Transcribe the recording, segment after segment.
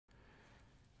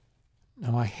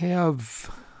Now I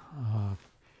have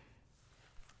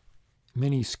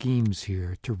many schemes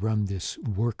here to run this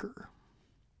worker.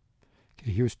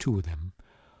 Okay, here's two of them.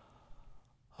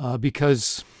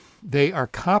 Because they are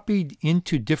copied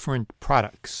into different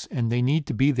products and they need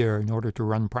to be there in order to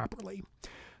run properly.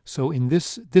 So in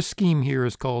this scheme here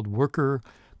is called worker :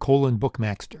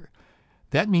 bookmaster.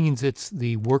 That means it's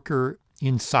the worker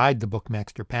inside the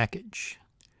bookmaster package.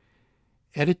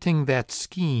 Editing that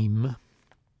scheme,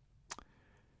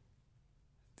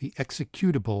 the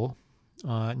executable,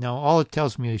 now all it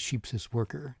tells me is sheepsys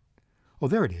worker. Oh,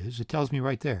 there it is. It tells me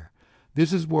right there.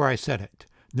 This is where I set it.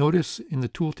 Notice in the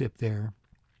tooltip there,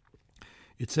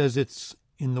 it says it's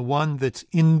in the one that's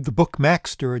in the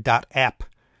bookmaster.app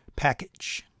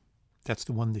package. That's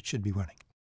the one that should be running.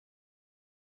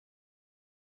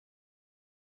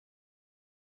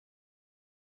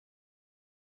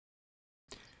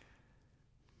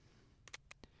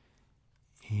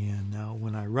 And now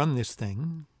when I run this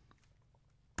thing,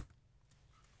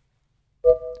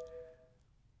 I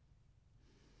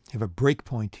have a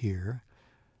breakpoint here.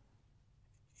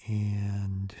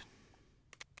 And,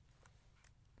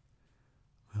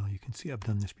 well, you can see I've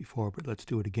done this before, but let's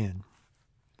do it again.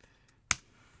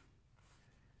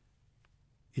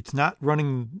 It's not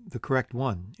running the correct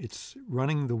one. It's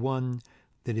running the one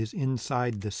that is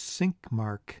inside the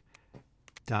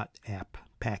syncmark.app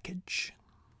package.